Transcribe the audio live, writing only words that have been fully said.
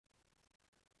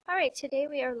Alright, today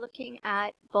we are looking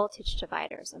at voltage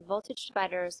dividers, and voltage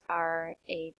dividers are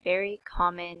a very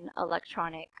common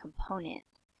electronic component.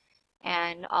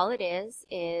 And all it is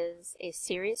a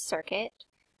series circuit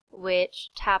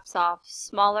which taps off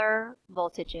smaller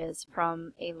voltages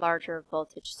from a larger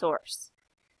voltage source.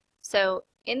 So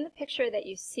in the picture that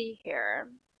you see here,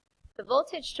 the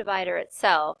voltage divider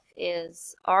itself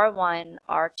is R1,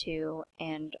 R2,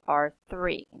 and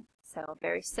R3. So a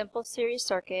very simple series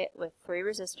circuit with 3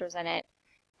 resistors in it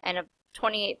and a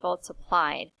 28 volts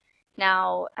applied.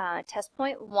 Now, test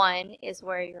point 1 is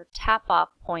where your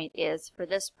tap-off point is for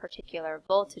this particular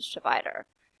voltage divider.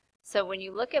 So when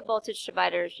you look at voltage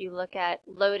dividers, you look at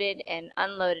loaded and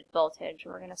unloaded voltage.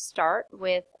 We're going to start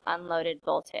with unloaded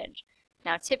voltage.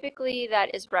 Now, typically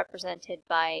that is represented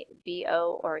by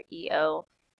VO or EO.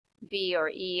 V or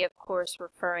E, of course,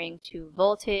 referring to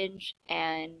voltage,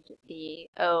 and the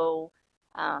O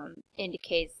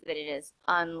indicates that it is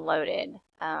unloaded.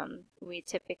 We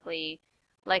typically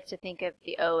like to think of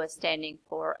the O as standing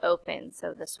for open,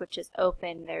 so the switch is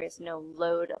open. There is no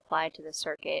load applied to the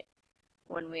circuit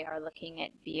when we are looking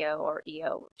at VO or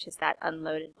EO, which is that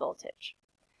unloaded voltage.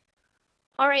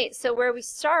 Alright, so where we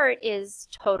start is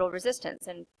total resistance,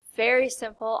 and very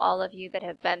simple. All of you that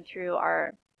have been through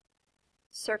our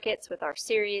circuits with our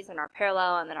series and our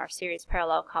parallel and then our series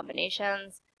parallel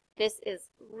combinations, this is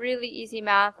really easy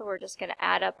math. We're just going to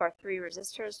add up our 3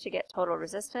 resistors to get total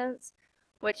resistance,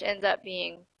 which ends up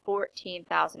being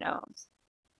 14,000 ohms.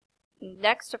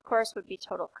 Next, of course, would be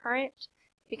total current,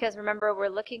 because remember, we're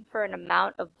looking for an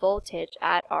amount of voltage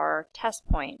at our test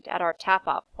point, at our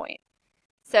tap-off point.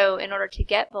 So in order to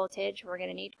get voltage, we're going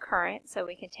to need current, so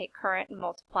we can take current and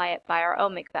multiply it by our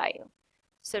ohmic value.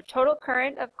 So total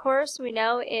current, of course, we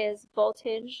know is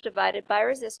voltage divided by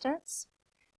resistance.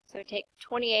 So we take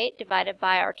 28 divided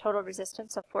by our total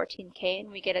resistance of 14K, and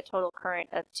we get a total current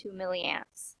of 2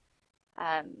 milliamps.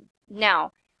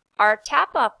 Now, our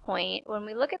tap-off point, when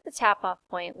we look at the tap-off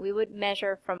point, we would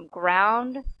measure from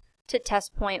ground to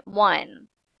test point 1.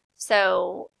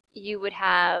 So you would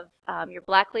have your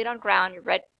black lead on ground, your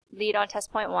red lead on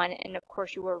test point 1, and of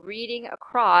course you were reading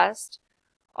across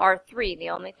R3. The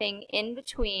only thing in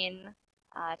between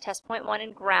test point 1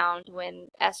 and ground when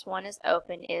S1 is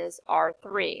open is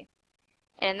R3.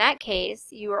 And in that case,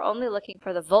 you are only looking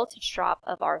for the voltage drop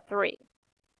of R3.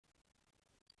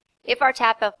 If our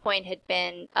tap-off point had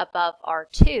been above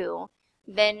R2,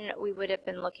 then we would have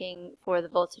been looking for the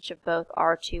voltage of both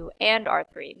R2 and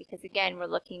R3, because again, we're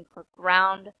looking for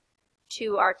ground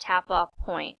to our tap-off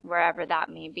point, wherever that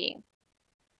may be.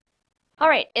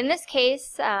 Alright, in this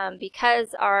case,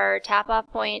 because our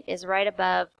tap-off point is right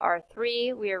above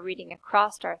R3, we are reading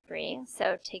across R3.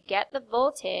 So to get the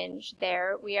voltage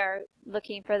there, we are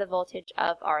looking for the voltage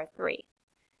of R3.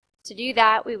 To do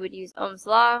that, we would use Ohm's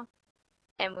law,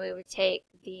 and we would take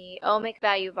the ohmic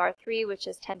value of R3, which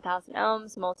is 10,000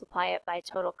 ohms, multiply it by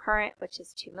total current, which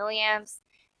is 2 milliamps,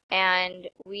 and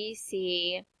we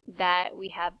see that we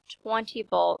have 20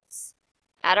 volts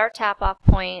at our tap-off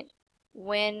point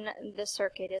when the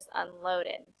circuit is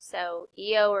unloaded. So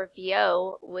EO or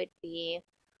VO would be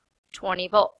 20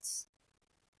 volts.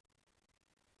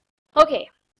 Okay,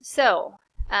 so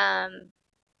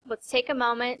let's take a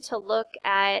moment to look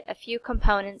at a few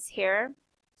components here.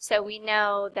 So we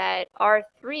know that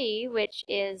R3, which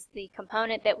is the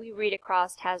component that we read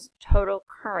across, has total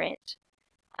current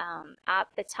at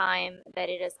the time that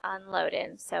it is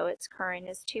unloaded. So its current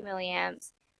is 2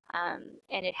 milliamps.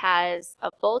 And it has a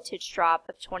voltage drop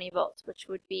of 20 volts, which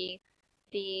would be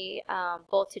the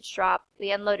voltage drop,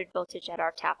 the unloaded voltage at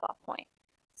our tap-off point.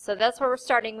 So that's where we're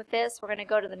starting with this. We're going to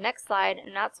go to the next slide,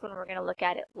 and that's when we're going to look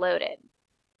at it loaded.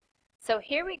 So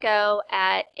here we go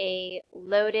at a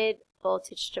loaded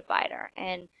voltage divider.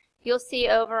 And you'll see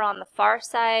over on the far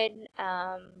side,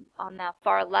 on that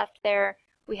far left there,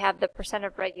 we have the percent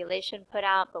of regulation put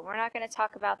out, but we're not going to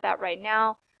talk about that right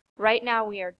now. Right now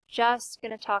we are just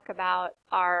going to talk about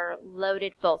our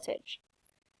loaded voltage.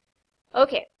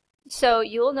 Okay, so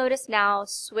you'll notice now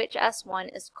switch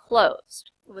S1 is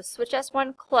closed. With switch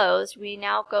S1 closed, we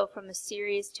now go from a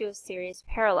series to a series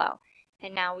parallel.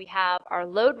 And now we have our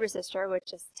load resistor,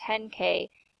 which is 10K,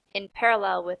 in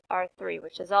parallel with R3,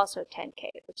 which is also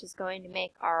 10K, which is going to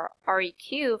make our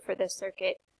REQ for this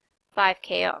circuit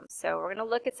 5K ohms. So we're going to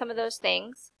look at some of those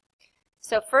things.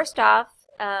 So first off,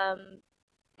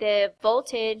 the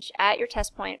voltage at your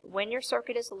test point when your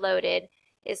circuit is loaded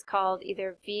is called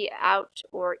either V out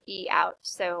or E out.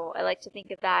 So I like to think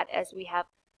of that as we have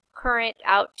current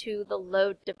out to the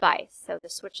load device. So the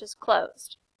switch is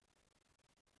closed.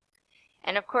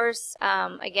 And of course,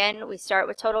 again, we start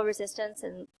with total resistance,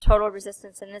 and total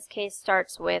resistance in this case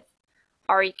starts with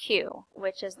REQ,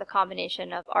 which is the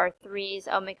combination of R3's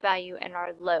ohmic value and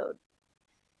our load.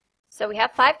 So we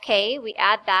have 5K, we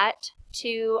add that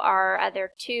to our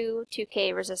other two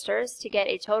 2K resistors to get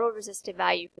a total resistive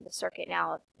value for the circuit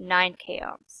now of 9K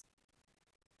ohms.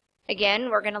 Again,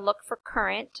 we're going to look for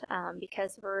current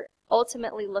because we're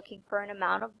ultimately looking for an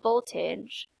amount of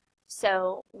voltage.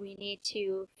 So we need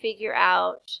to figure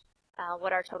out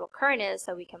what our total current is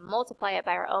so we can multiply it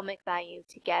by our ohmic value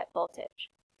to get voltage.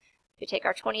 We take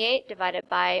our 28 divided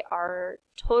by our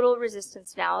total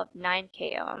resistance now of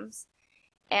 9K ohms,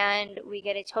 and we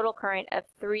get a total current of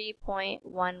 3.11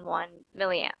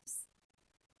 milliamps.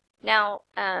 Now,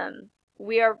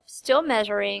 we are still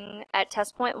measuring at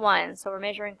test point 1, so we're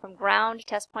measuring from ground to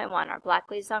test point 1. Our black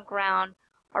lead is on ground,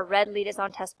 our red lead is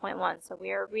on test point 1, so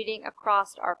we are reading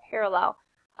across our parallel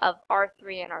of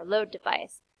R3 and our load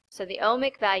device. So the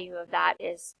ohmic value of that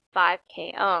is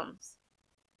 5K ohms.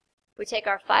 We take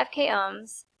our 5K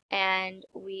ohms and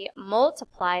we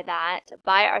multiply that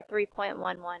by our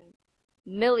 3.11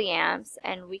 milliamps,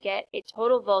 and we get a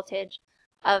total voltage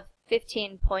of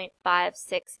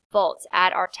 15.56 volts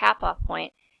at our tap-off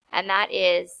point, and that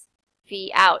is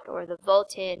V out, or the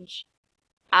voltage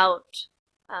out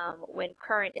when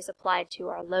current is applied to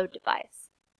our load device.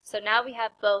 So now we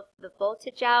have both the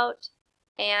voltage out,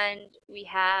 and we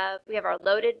have our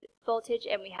loaded voltage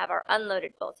and we have our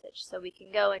unloaded voltage, so we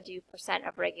can go and do percent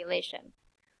of regulation.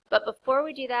 But before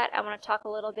we do that, I want to talk a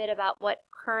little bit about what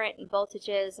current and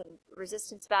voltages and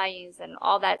resistance values and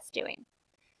all that's doing.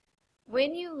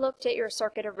 When you looked at your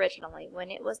circuit originally, when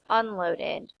it was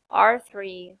unloaded,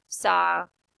 R3 saw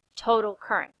total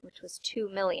current, which was 2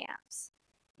 milliamps.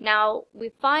 Now, we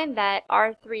find that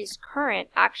R3's current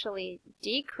actually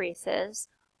decreases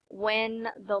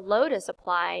when the load is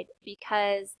applied,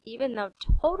 because even though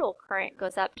total current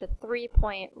goes up to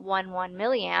 3.11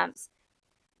 milliamps,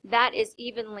 that is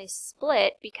evenly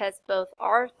split because both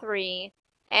R3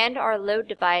 and our load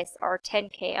device are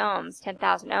 10K ohms,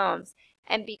 10,000 ohms,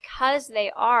 and because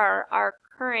they are, our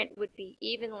current would be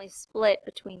evenly split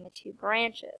between the two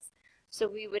branches. So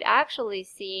we would actually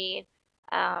see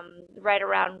right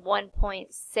around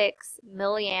 1.6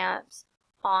 milliamps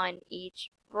on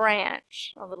each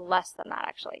branch, a little less than that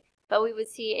actually, but we would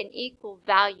see an equal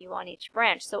value on each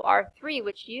branch. So R3,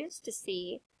 which used to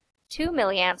see 2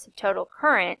 milliamps of total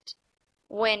current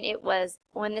when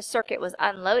the circuit was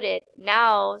unloaded,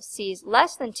 now sees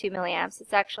less than 2 milliamps.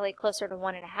 It's actually closer to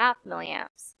 1.5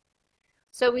 milliamps.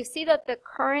 So we see that the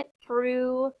current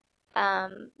through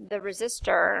the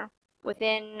resistor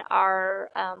within our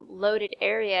loaded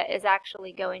area is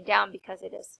actually going down because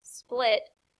it is split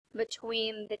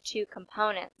between the two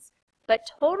components. But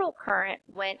total current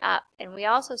went up, and we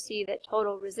also see that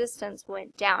total resistance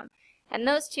went down. And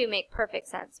those two make perfect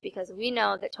sense because we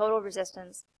know that total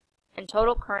resistance and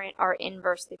total current are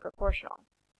inversely proportional.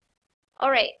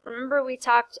 Alright, remember we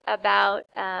talked about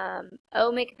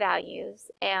ohmic values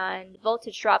and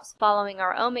voltage drops following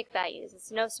our ohmic values.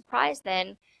 It's no surprise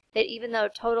then that even though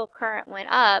total current went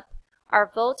up, our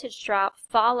voltage drop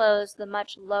follows the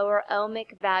much lower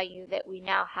ohmic value that we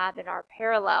now have in our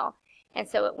parallel. And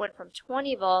so it went from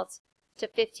 20 volts to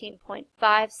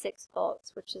 15.56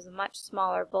 volts, which is a much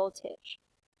smaller voltage.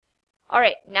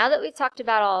 Alright, now that we've talked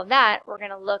about all of that, we're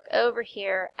going to look over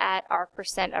here at our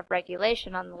percent of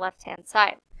regulation on the left-hand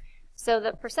side. So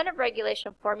the percent of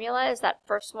regulation formula is that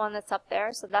first one that's up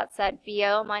there, so that's that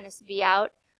VO minus V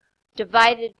out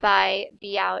divided by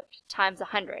V out times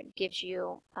 100 gives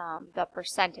you the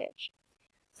percentage.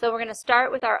 So we're going to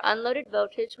start with our unloaded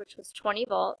voltage, which was 20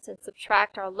 volts, and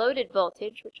subtract our loaded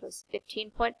voltage, which was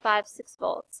 15.56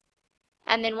 volts.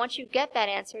 And then once you get that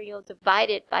answer, you'll divide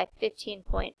it by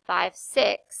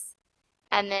 15.56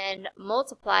 and then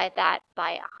multiply that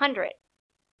by 100.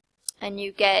 And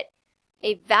you get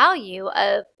a value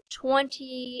of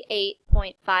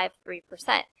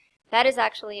 28.53%. That is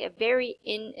actually a very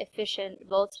inefficient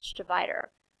voltage divider.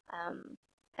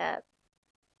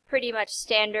 Pretty much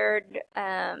standard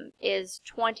is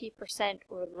 20%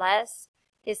 or less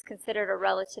is considered a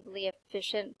relatively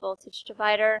efficient voltage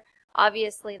divider.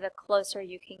 Obviously, the closer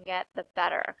you can get, the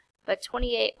better. But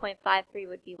 28.53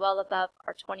 would be well above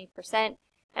our 20%,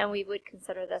 and we would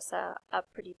consider this a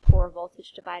pretty poor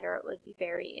voltage divider. It would be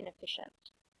very inefficient.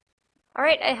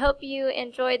 Alright, I hope you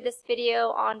enjoyed this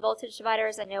video on voltage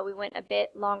dividers. I know we went a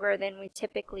bit longer than we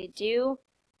typically do.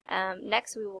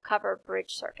 Next, we will cover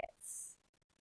bridge circuits.